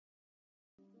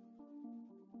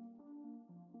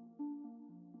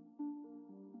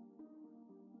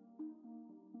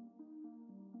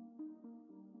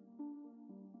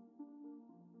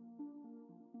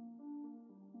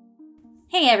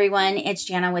Hey everyone, it's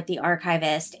Jana with the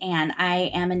Archivist, and I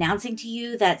am announcing to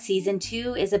you that season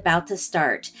 2 is about to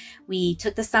start. We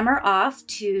took the summer off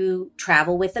to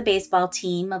travel with the baseball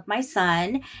team of my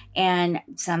son, and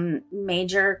some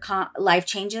major life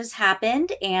changes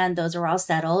happened, and those are all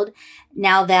settled.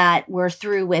 Now that we're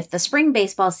through with the spring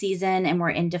baseball season and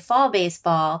we're into fall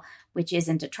baseball, which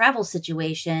isn't a travel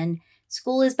situation,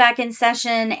 school is back in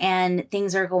session and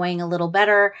things are going a little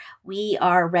better. We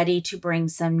are ready to bring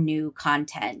some new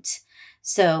content.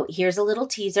 So here's a little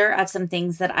teaser of some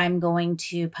things that I'm going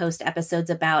to post episodes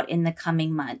about in the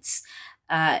coming months.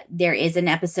 There is an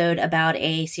episode about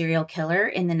a serial killer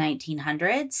in the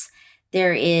 1900s.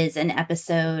 There is an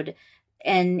episode,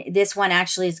 and this one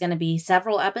actually is going to be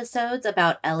several episodes,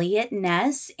 about Elliot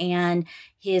Ness and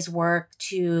his work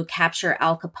to capture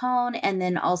Al Capone, and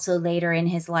then also later in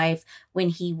his life when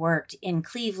he worked in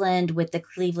Cleveland with the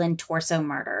Cleveland torso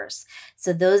murders.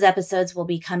 So those episodes will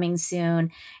be coming soon.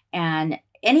 And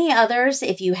any others,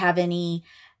 if you have any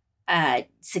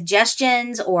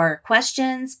suggestions or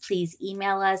questions, please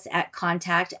email us at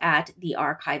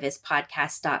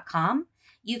contact@thearchivistpodcast.com.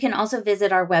 You can also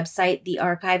visit our website,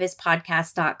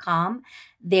 thearchivistpodcast.com.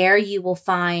 There you will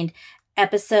find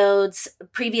episodes,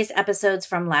 previous episodes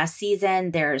from last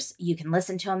season. You can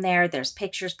listen to them there. There's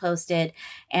pictures posted.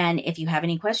 And if you have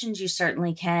any questions, you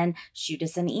certainly can shoot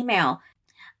us an email.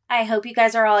 I hope you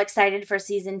guys are all excited for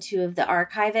season 2 of The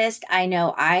Archivist. I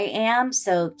know I am.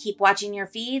 So keep watching your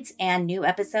feeds, and new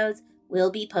episodes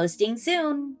will be posting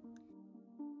soon.